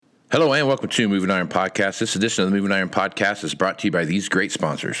Hello and welcome to Moving Iron Podcast. This edition of the Moving Iron Podcast is brought to you by these great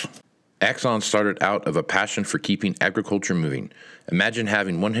sponsors. Axon started out of a passion for keeping agriculture moving. Imagine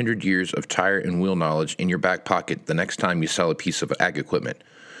having 100 years of tire and wheel knowledge in your back pocket the next time you sell a piece of ag equipment.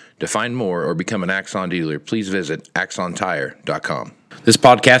 To find more or become an Axon dealer, please visit axontire.com. This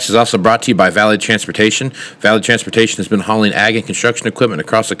podcast is also brought to you by Valley Transportation. Valley Transportation has been hauling ag and construction equipment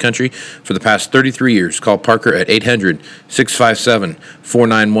across the country for the past 33 years. Call Parker at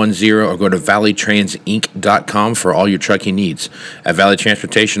 800-657-4910 or go to valleytransinc.com for all your trucking needs. At Valley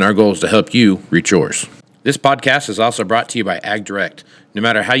Transportation, our goal is to help you reach yours. This podcast is also brought to you by Ag Direct. No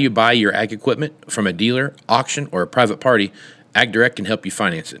matter how you buy your ag equipment, from a dealer, auction, or a private party, Ag Direct can help you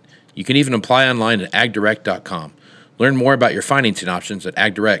finance it. You can even apply online at agdirect.com. Learn more about your financing options at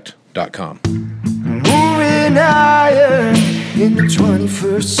agdirect.com. Moving higher in the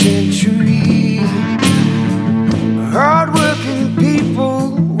 21st century. Hard-working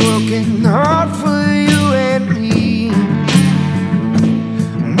people working hard for you and me.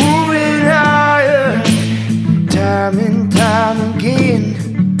 Moving higher, time and time again.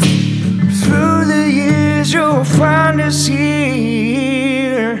 Through the years you'll find us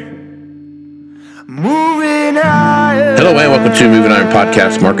here. Moving higher. Hello and welcome to Moving Iron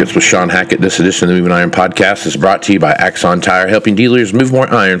Podcast Markets with Shawn Hackett. This edition of the Moving Iron Podcast is brought to you by Axon Tire, helping dealers move more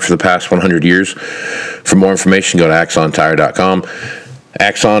iron for the past 100 years. For more information, go to axontire.com.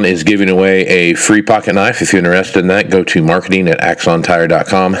 Axon is giving away a free pocket knife. If you're interested in that, go to marketing at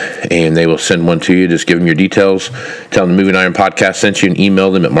axontire.com and they will send one to you. Just give them your details. Tell them the Moving Iron Podcast sent you and email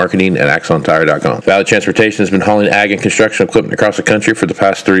them at marketing at axontire.com. Valley Transportation has been hauling ag and construction equipment across the country for the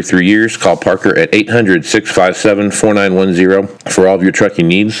past 33 years. Call Parker at 800-657-4910 for all of your trucking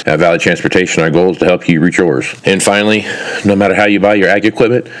needs. At Valley Transportation, our goal is to help you reach yours. And finally, no matter how you buy your ag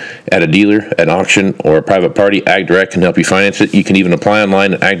equipment, at a dealer, an auction, or a private party, Ag Direct can help you finance it. You can even apply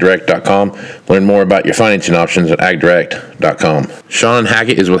online at agdirect.com. Learn more about your financing options at agdirect.com. Shawn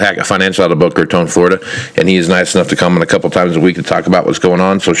Hackett is with Hackett Financial out of Boca Raton, Florida, and he is nice enough to come in a couple times a week to talk about what's going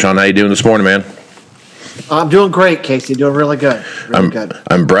on. So, Shawn, how you doing this morning, man? I'm doing great, Casey. Doing really good. Good.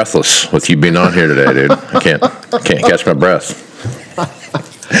 I'm breathless with you being on here today, dude. I can't catch my breath.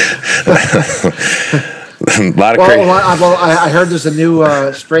 A lot of crazy. I heard there's a new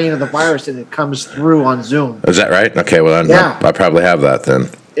strain of the virus and it comes through on Zoom. Is that right? Okay, well, I probably have that then.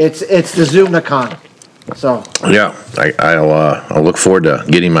 It's the Zoomnicon. So yeah, I'll look forward to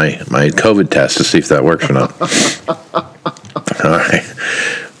getting my COVID test to see if that works or not. All right.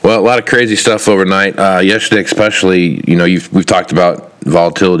 Well, a lot of crazy stuff overnight. Yesterday, especially, we've talked about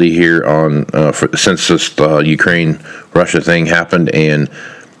volatility here on since this Ukraine-Russia thing happened, and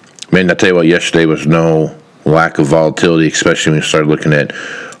man, I tell you what, yesterday was no lack of volatility, especially when you started looking at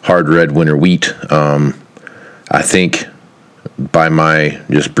hard red winter wheat. I think by my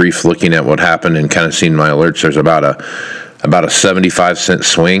just brief looking at what happened and kind of seeing my alerts, there's about a 75-cent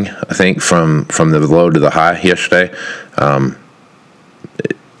swing, I think, from the low to the high yesterday.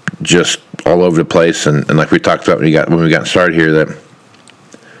 Just all over the place, and like we talked about when we got started here, that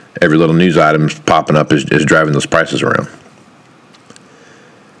every little news item popping up is driving those prices around.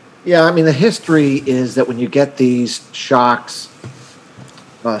 yeah, I mean the history is that when you get these shocks,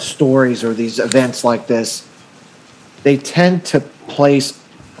 stories, or these events like this, they tend to place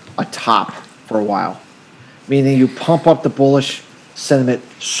a top for a while, meaning you pump up the bullish sentiment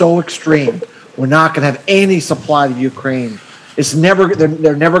so extreme. We're not going to have any supply to Ukraine. It's never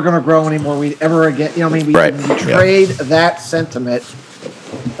they're never going to grow anymore. We ever again, we trade that sentiment.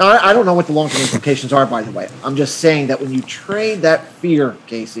 Now, I don't know what the long-term implications are, by the way. I'm just saying that when you trade that fear,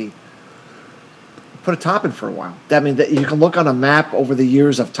 Casey, put a top in for a while. That means that you can look on a map over the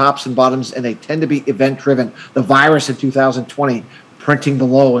years of tops and bottoms, and they tend to be event-driven. The virus in 2020 printing the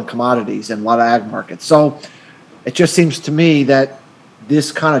low in commodities and a lot of ag markets. So it just seems to me that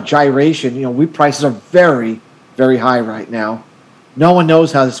this kind of gyration, wheat prices are very, very high right now. No one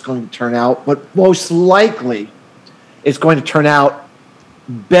knows how this is going to turn out, but most likely it's going to turn out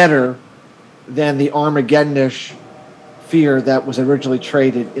better than the Armageddon-ish fear that was originally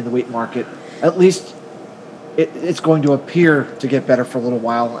traded in the wheat market. At least it's going to appear to get better for a little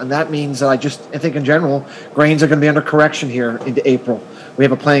while, and that means that I think in general, grains are going to be under correction here into April. We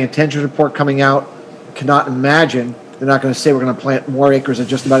have a planting intentions report coming out. Cannot imagine they're not going to say we're going to plant more acres of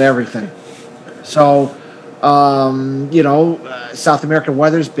just about everything. So, South American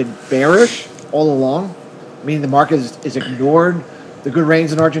weather's been bearish all along, meaning the market is ignored the good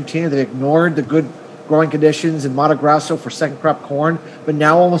rains in Argentina. They ignored the good growing conditions in Mato Grosso for second crop corn. But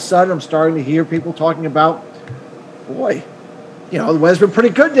now all of a sudden I'm starting to hear people talking about, the weather's been pretty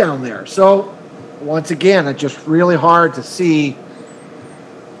good down there. So once again, it's just really hard to see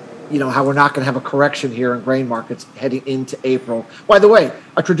how we're not going to have a correction here in grain markets heading into April. By the way,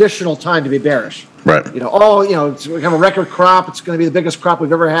 a traditional time to be bearish. Right. We have a record crop. It's going to be the biggest crop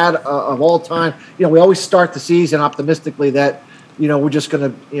we've ever had of all time. We always start the season optimistically that, we're just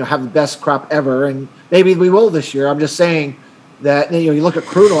going to, have the best crop ever. And maybe we will this year. I'm just saying that, you look at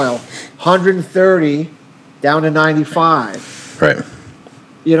crude oil, 130 down to 95. Right.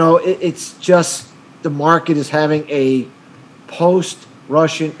 It's just the market is having a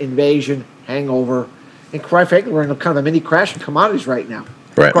post-Russian invasion hangover. And quite frankly, we're in a kind of a mini crash in commodities right now.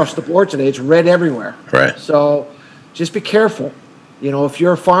 Right. Across the board today. It's red everywhere. Right. So just be careful. If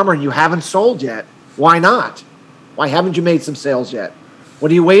you're a farmer and you haven't sold yet, why not? Why haven't you made some sales yet?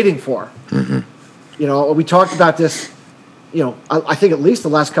 What are you waiting for? Mm-hmm. We talked about this, I think at least the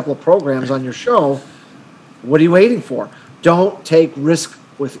last couple of programs on your show. What are you waiting for? Don't take risk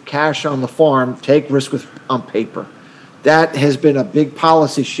with cash on the farm. Take risk on paper. That has been a big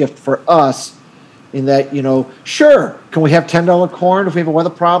policy shift for us in that, sure, can we have $10 corn if we have a weather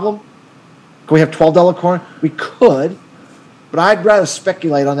problem? Can we have $12 corn? We could, but I'd rather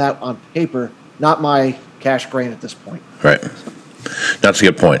speculate on that on paper, not my cash grain at this point. Right. That's a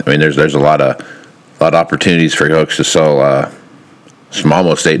good point. I mean, there's a lot of opportunities for folks to sell some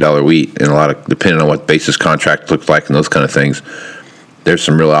almost $8 wheat, and a lot of, depending on what basis contract looks like and those kind of things, there's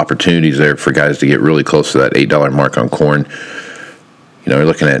some real opportunities there for guys to get really close to that $8 mark on corn. You're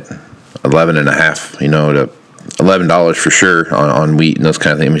looking at 11.5, to $11 for sure on wheat and those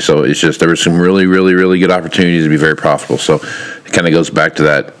kind of things. I mean, so it's just, there were some really, really, really good opportunities to be very profitable. So it kind of goes back to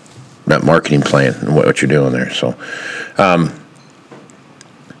that marketing plan and what you're doing there. So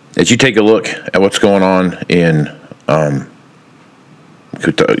as you take a look at what's going on in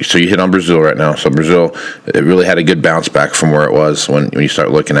so you hit on Brazil right now. So Brazil, it really had a good bounce back from where it was when you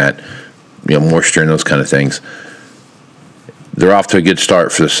start looking at moisture and those kind of things. They're off to a good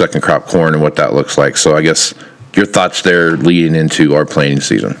start for the second crop corn and what that looks like. So I guess your thoughts there leading into our planting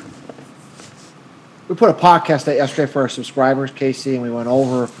season. We put a podcast out yesterday for our subscribers, Casey, and we went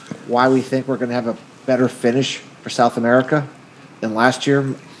over why we think we're going to have a better finish for South America than last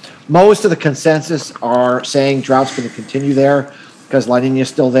year. Most of the consensus are saying drought's going to continue there because La Nina is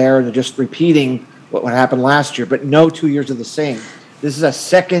still there, and they're just repeating what happened last year. But no 2 years are the same. This is a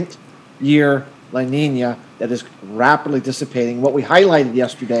second-year La Nina that is rapidly dissipating. What we highlighted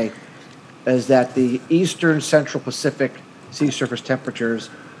yesterday is that the eastern Central Pacific sea surface temperatures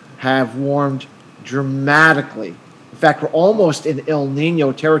have warmed dramatically. In fact, we're almost in El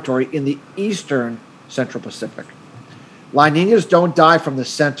Nino territory in the eastern Central Pacific. La Ninas don't die from the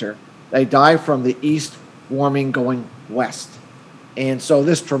center. They die from the east warming going west. And so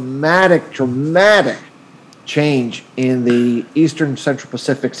this dramatic change in the eastern Central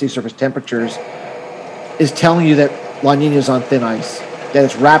Pacific sea surface temperatures is telling you that La Nina is on thin ice, that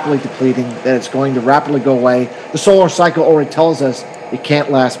it's rapidly depleting, that it's going to rapidly go away. The solar cycle already tells us it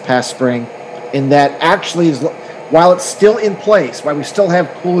can't last past spring, and that actually is, while it's still in place, while we still have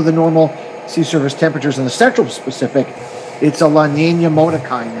cooler than normal sea surface temperatures in the Central Pacific, it's a La Nina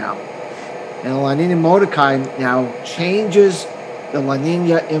Mordecai now. And the La Nina Mordecai now changes the La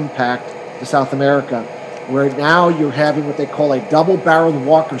Nina impact to South America, where now you're having what they call a double-barreled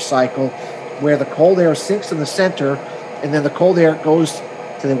Walker cycle, where the cold air sinks in the center, and then the cold air goes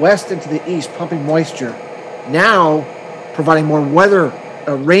to the west and to the east, pumping moisture. Now, providing more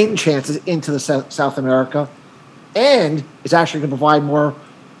rain chances into the South America, and it's actually going to provide more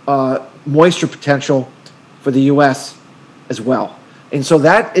moisture potential for the U.S. as well. And so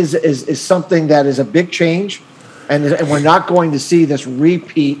that is something that is a big change, and we're not going to see this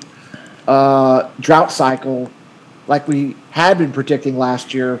repeat drought cycle like we had been predicting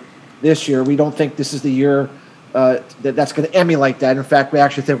last year. This year, we don't think this is the year that's going to emulate that. In fact, we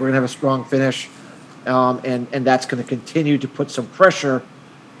actually think we're going to have a strong finish, and that's going to continue to put some pressure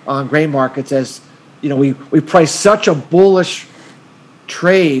on grain markets as, we price such a bullish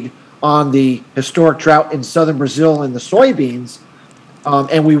trade on the historic drought in southern Brazil and the soybeans,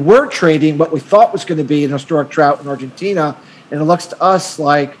 and we were trading what we thought was going to be an historic drought in Argentina, and it looks to us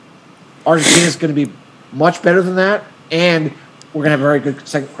like Argentina is going to be much better than that, and we're going to have a very good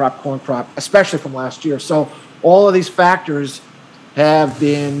second crop, corn crop, especially from last year. So all of these factors have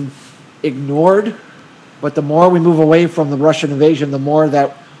been ignored, but the more we move away from the Russian invasion, the more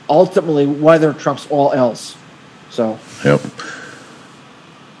that ultimately weather trumps all else. So. Yep.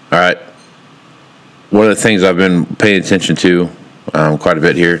 All right. One of the things I've been paying attention to quite a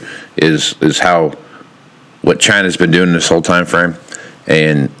bit here is what China's been doing this whole time frame,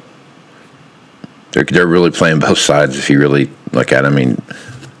 and they're really playing both sides if you really look at it. I mean,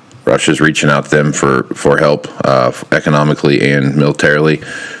 Russia's reaching out to them for help economically and militarily.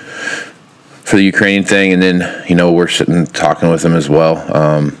 for the Ukrainian thing, and then we're sitting talking with them as well.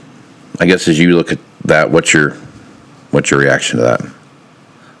 I guess as you look at that, what's your reaction to that?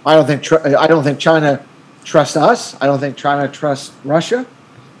 I don't think China trusts us. I don't think China trusts Russia.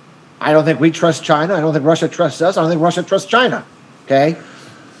 I don't think we trust China. I don't think Russia trusts us. I don't think Russia trusts China. Okay,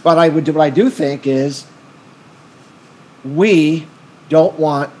 but what I do think is we don't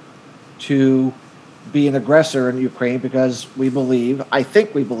want to be an aggressor in Ukraine because I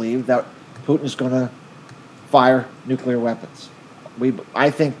think we believe that Putin is going to fire nuclear weapons.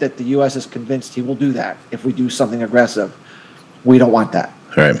 I think that the U.S. is convinced he will do that if we do something aggressive. We don't want that.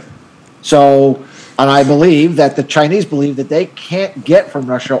 Right. So, and I believe that the Chinese believe that they can't get from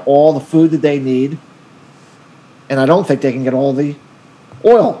Russia all the food that they need, and I don't think they can get all the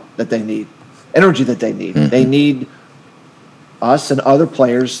oil that they need, energy that they need. Mm-hmm. They need us and other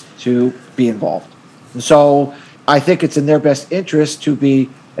players to be involved. And so I think it's in their best interest to be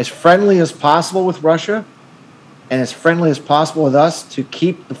as friendly as possible with Russia and as friendly as possible with us to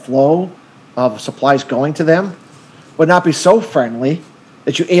keep the flow of supplies going to them, but not be so friendly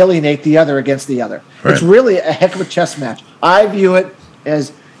that you alienate the other against the other. Right. It's really a heck of a chess match. I view it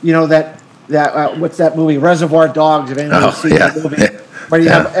as, that what's that movie, Reservoir Dogs, if anyone's seen that movie, where you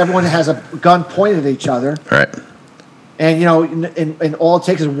have everyone has a gun pointed at each other. Right. And, and all it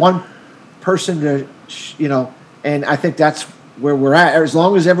takes is one person to, and I think that's where we're at. As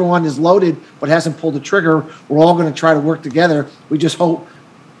long as everyone is loaded but hasn't pulled the trigger, we're all going to try to work together. We just hope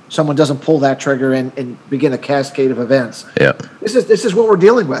someone doesn't pull that trigger and begin a cascade of events. Yeah. This is what we're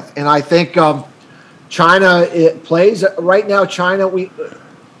dealing with. And I think China plays right now.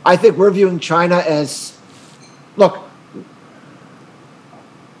 I think we're viewing China as, look,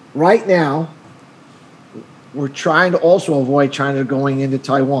 right now, we're trying to also avoid China going into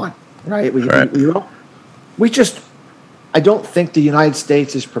Taiwan, right? I don't think the United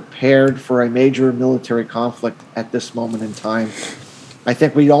States is prepared for a major military conflict at this moment in time. I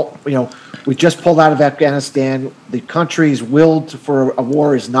think we just pulled out of Afghanistan. The country's will for a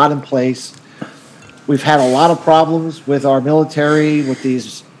war is not in place. We've had a lot of problems with our military, with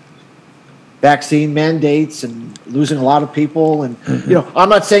these vaccine mandates and losing a lot of people. And, I'm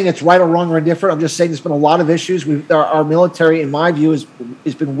not saying it's right or wrong or indifferent. I'm just saying there's been a lot of issues. Our military, in my view, has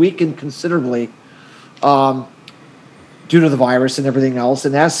been weakened considerably due to the virus and everything else.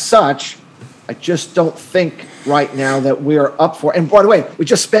 And as such, I just don't think right now that we are up for. And by the way, we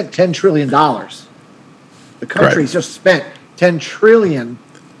just spent $10 trillion. The country's just spent $10 trillion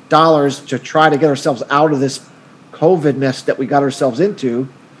to try to get ourselves out of this COVID mess that we got ourselves into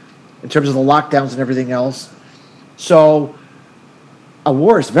in terms of the lockdowns and everything else. So a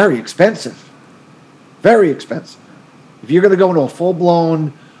war is very expensive. Very expensive. If you're going to go into a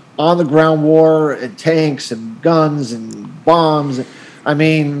full-blown on-the-ground war and tanks and guns and bombs, I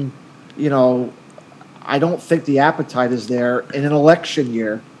don't think the appetite is there in an election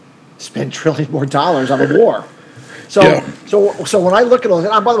year to spend $1 trillion more on a war. So when I look at all this,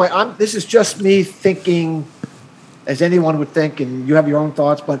 by the way, this is just me thinking as anyone would think, and you have your own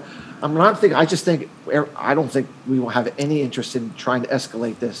thoughts, but I'm not thinking, I don't think we will have any interest in trying to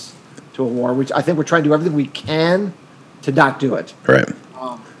escalate this to a war, which I think we're trying to do everything we can to not do it. Right.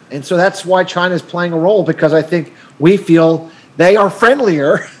 And so that's why China is playing a role, because I think we feel they are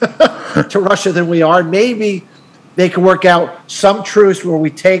friendlier to Russia than we are. Maybe they can work out some truce where we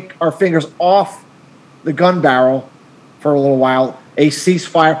take our fingers off the gun barrel for a little while, a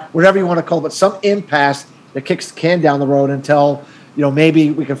ceasefire, whatever you want to call it, but some impasse that kicks the can down the road until,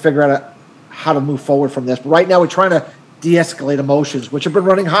 maybe we can figure out how to move forward from this. But right now we're trying to de-escalate emotions, which have been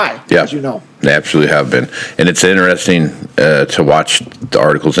running high, as you know. They absolutely have been. And it's interesting to watch the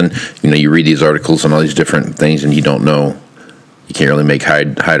articles. And, you read these articles on all these different things and you don't know, you can't really make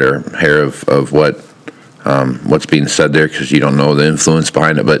hide or hair of what's being said there because you don't know the influence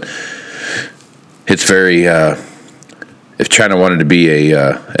behind it. But it's very, if China wanted to be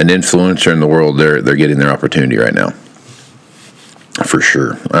an influencer in the world, they're getting their opportunity right now. For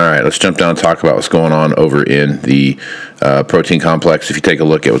sure. All right, let's jump down and talk about what's going on over in the protein complex. If you take a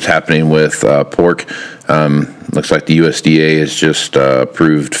look at what's happening with pork, looks like the USDA has just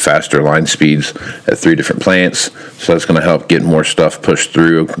approved faster line speeds at 3 different plants. So that's going to help get more stuff pushed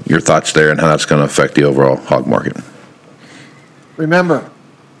through. Your thoughts there and how that's going to affect the overall hog market? Remember,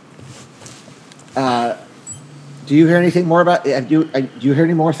 do you hear anything more about? Do you hear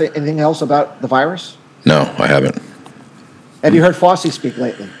anything else about the virus? No, I haven't. Have you heard Fauci speak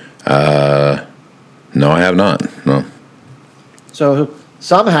lately? No, I have not. No. So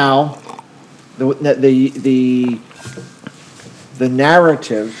somehow, the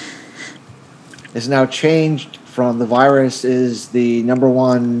narrative is now changed from the virus is the number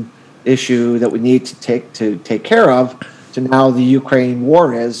one issue that we need to take care of to now the Ukraine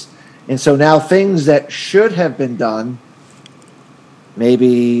war is. And so now things that should have been done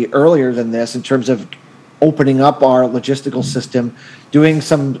maybe earlier than this in terms of opening up our logistical system, doing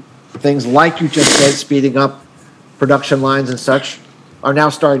some things like you just said, speeding up production lines and such, are now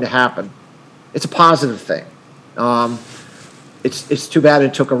starting to happen. It's a positive thing. It's too bad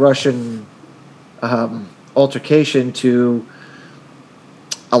it took a Russian altercation to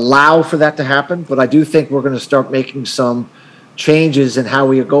allow for that to happen, but I do think we're going to start making some changes in how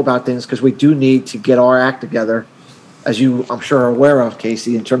we go about things, because we do need to get our act together, as you, I'm sure, are aware of,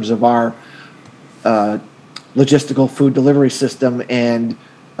 Casey, in terms of our logistical food delivery system, and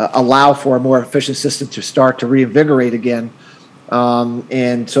allow for a more efficient system to start to reinvigorate again.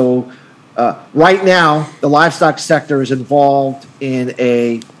 And so right now, the livestock sector is involved in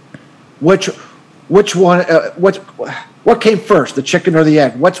a which one, what came first, the chicken or the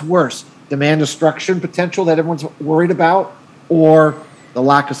egg? What's worse, demand destruction potential that everyone's worried about, or the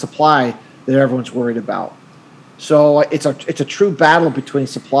lack of supply that everyone's worried about? So it's a true battle between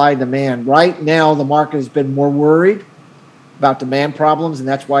supply and demand. Right now, the market has been more worried about demand problems, and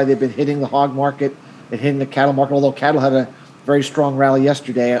that's why they've been hitting the hog market and hitting the cattle market, although cattle had a very strong rally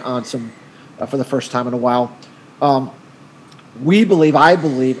yesterday on some for the first time in a while. I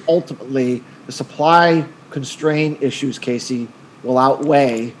believe, ultimately, the supply constraint issues, Casey, will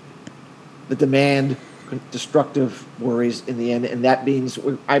outweigh the demand destructive worries in the end, and that means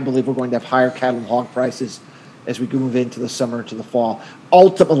I believe we're going to have higher cattle and hog prices as we move into the summer to the fall.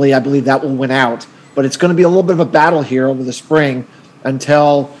 Ultimately, I believe that will win out, but it's going to be a little bit of a battle here over the spring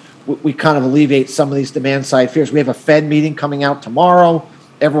until we kind of alleviate some of these demand side fears. We have a Fed meeting coming out tomorrow.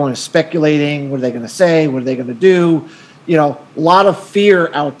 Everyone is speculating. What are they going to say? What are they going to do? You know, a lot of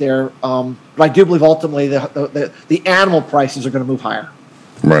fear out there. But I do believe ultimately the animal prices are going to move higher.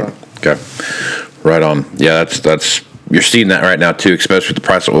 Right. Okay. Right on. Yeah, that's you're seeing that right now too, especially with the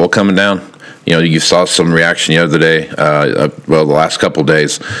price of oil coming down. You know, you saw some reaction the other day, the last couple of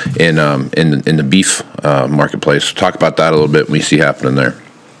days in the beef marketplace. Talk about that a little bit. What we see happening there.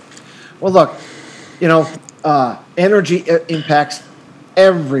 Well, look, you know, energy impacts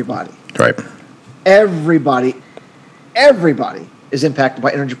everybody. Right. Everybody is impacted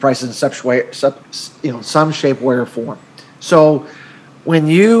by energy prices in such way, some shape, way, or form. So when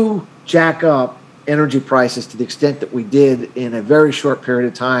you jack up energy prices to the extent that we did in a very short period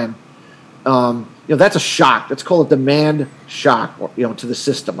of time, that's a shock. That's called a demand shock, to the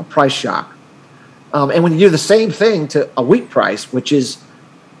system, a price shock. And when you do the same thing to a wheat price, which is,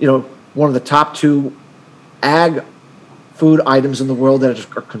 one of the top two ag food items in the world that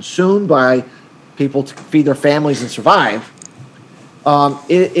are consumed by people to feed their families and survive,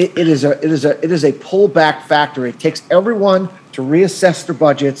 it is a pullback factor. It takes everyone to reassess their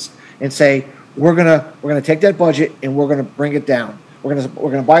budgets and say, we're gonna take that budget and we're gonna bring it down. We're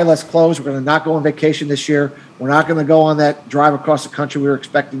gonna buy less clothes. We're gonna not go on vacation this year. We're not gonna go on that drive across the country we were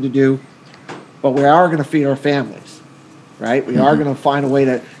expecting to do, but we are gonna feed our families, right? We are gonna find a way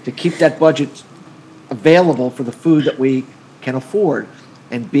to keep that budget available for the food that we can afford.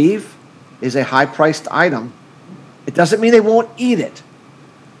 And beef is a high-priced item. It doesn't mean they won't eat it,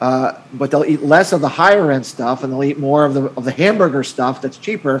 but they'll eat less of the higher-end stuff, and they'll eat more of the hamburger stuff that's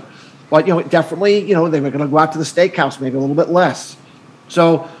cheaper. But definitely, they're going to go out to the steakhouse, maybe a little bit less.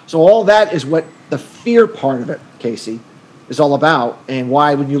 So all that is what the fear part of it, Casey, is all about, and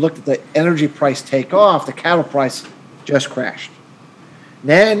why when you looked at the energy price take off, the cattle price just crashed. And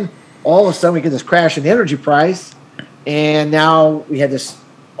then all of a sudden we get this crash in the energy price, and now we had this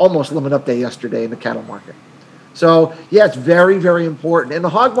almost limit up day yesterday in the cattle market. So yeah, it's very, very important. And the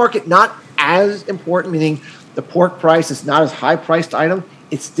hog market, not as important, meaning the pork price is not as high priced item.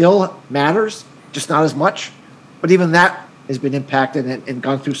 It still matters, just not as much. But even that has been impacted and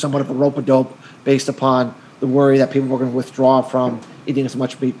gone through somewhat of a rope-a-dope based upon the worry that people were going to withdraw from eating as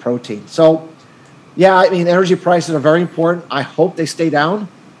much meat protein. So, yeah, I mean, energy prices are very important. I hope they stay down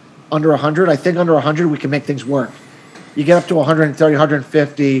under 100. I think under 100 we can make things work. You get up to 130,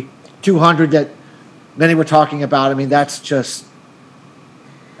 150, 200 that many were talking about. I mean, that's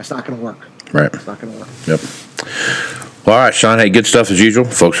not going to work. Right. It's not going to work. Yep. Well, all right, Shawn. Hey, good stuff as usual.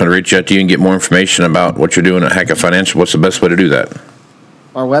 Folks want to reach out to you and get more information about what you're doing at Hackett Financial. What's the best way to do that?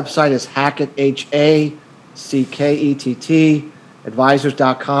 Our website is Hackett, Hackett,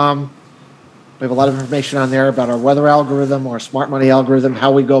 advisors.com. We have a lot of information on there about our weather algorithm, our smart money algorithm,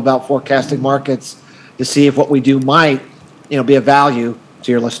 how we go about forecasting markets to see if what we do might, be of value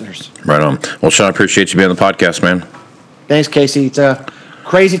to your listeners. Right on. Well, Shawn, I appreciate you being on the podcast, man. Thanks, Casey. It's a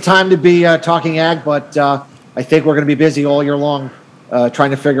crazy time to be talking ag, but I think we're going to be busy all year long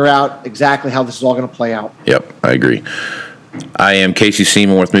trying to figure out exactly how this is all going to play out. Yep, I agree. I am Casey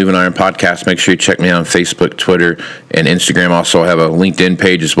Seymour with Moving Iron Podcast. Make sure you check me out on Facebook, Twitter, and Instagram. Also, I have a LinkedIn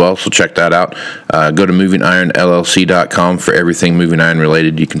page as well, so check that out. Go to movingironllc.com for everything Moving Iron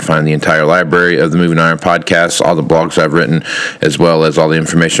related. You can find the entire library of the Moving Iron Podcast, all the blogs I've written, as well as all the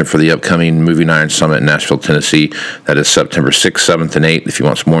information for the upcoming Moving Iron Summit in Nashville, Tennessee. That is September 6th, 7th, and 8th. If you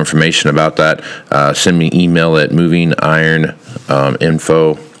want some more information about that, send me an email at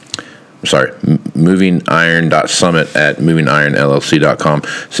movingiron.summit@movingironllc.com.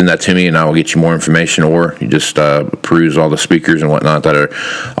 Send that to me, and I will get you more information, or you just peruse all the speakers and whatnot that are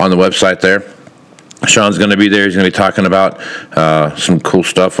on the website there. Shawn's going to be there. He's going to be talking about some cool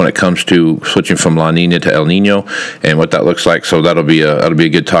stuff when it comes to switching from La Nina to El Nino and what that looks like. So that'll be a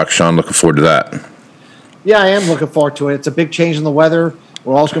good talk, Shawn. Looking forward to that. Yeah, I am looking forward to it. It's a big change in the weather.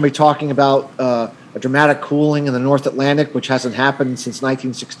 We're also going to be talking about a dramatic cooling in the North Atlantic, which hasn't happened since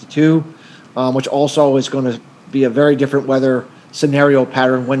 1962, which also is going to be a very different weather scenario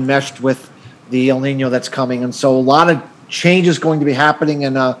pattern when meshed with the El Nino that's coming. And so a lot of changes going to be happening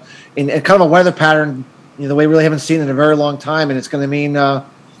in kind of a weather pattern, the way we really haven't seen in a very long time. And it's going to mean,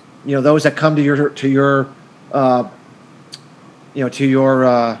 those that come to your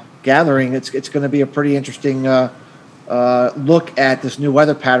gathering, it's going to be a pretty interesting look at this new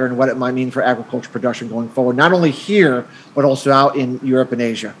weather pattern and what it might mean for agriculture production going forward, not only here, but also out in Europe and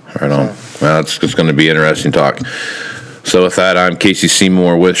Asia. Right on. Well, it's going to be interesting talk. So with that, I'm Casey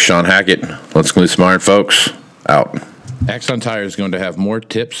Seymour with Shawn Hackett. Let's go some iron, folks. Out. Axon Tire is going to have more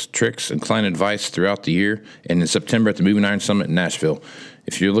tips, tricks, and client advice throughout the year and in September at the Moving Iron Summit in Nashville.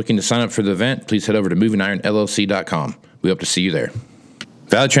 If you're looking to sign up for the event, please head over to movingironllc.com. We hope to see you there.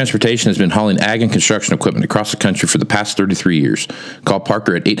 Valley Transportation has been hauling ag and construction equipment across the country for the past 33 years. Call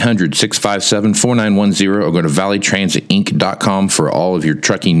Parker at 800-657-4910 or go to valleytransitinc.com for all of your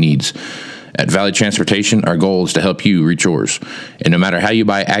trucking needs. At Valley Transportation, our goal is to help you reach yours. And no matter how you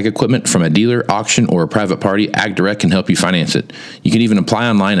buy ag equipment from a dealer, auction, or a private party, AgDirect can help you finance it. You can even apply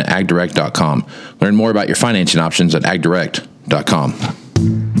online at agdirect.com. Learn more about your financing options at agdirect.com.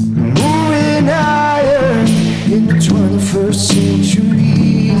 Moving higher in the 21st century.